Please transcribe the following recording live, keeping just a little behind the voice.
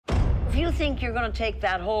If you think you're gonna take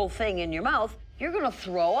that whole thing in your mouth, you're gonna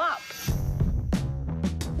throw up.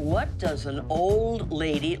 What does an old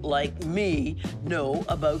lady like me know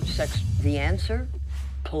about sex? The answer?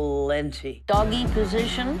 Plenty. Doggy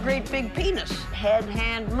position, great big penis.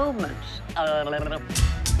 Head-hand movements.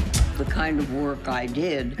 The kind of work I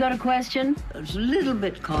did. Got a question? It's a little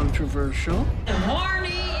bit controversial. Horny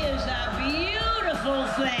is a beautiful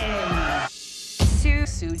thing.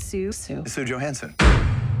 Sue Johanson.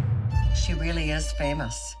 She really is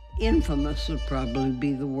famous. Infamous would probably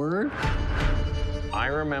be the word. I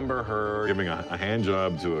remember her giving a hand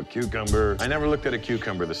job to a cucumber. I never looked at a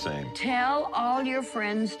cucumber the same. Tell all your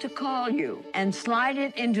friends to call you and slide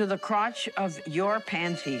it into the crotch of your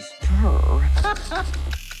panties.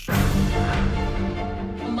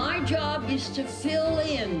 My job is to fill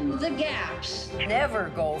in the gaps.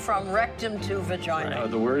 Never go from rectum to vagina.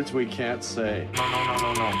 The words we can't say.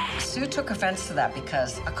 No. Sue took offense to that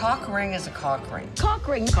because a cock ring is a cock ring. Cock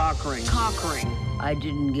ring, cock ring, cock ring. I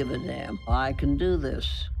didn't give a damn. I can do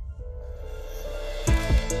this.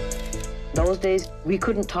 Those days, we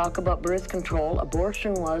couldn't talk about birth control.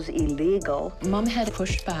 Abortion was illegal. Mom had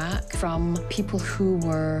pushed back from people who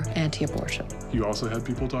were anti-abortion. You also had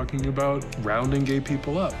people talking about rounding gay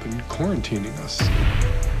people up and quarantining us.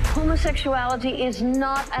 Homosexuality is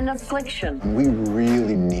not an affliction. We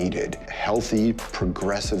really needed healthy,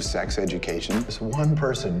 progressive sex education. This one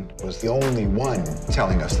person was the only one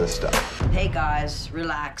telling us this stuff. Hey guys,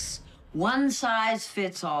 relax. One size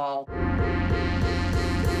fits all.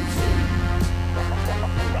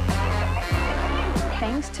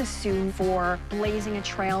 Thanks to Sue for blazing a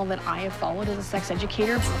trail that I have followed as a sex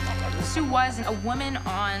educator. Sue was a woman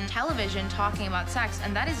on television talking about sex,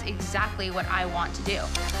 and that is exactly what I want to do.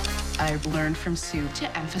 I've learned from Sue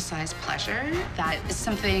to emphasize pleasure. That is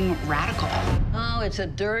something radical. Oh, it's a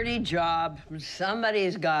dirty job.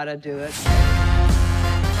 Somebody's got to do it.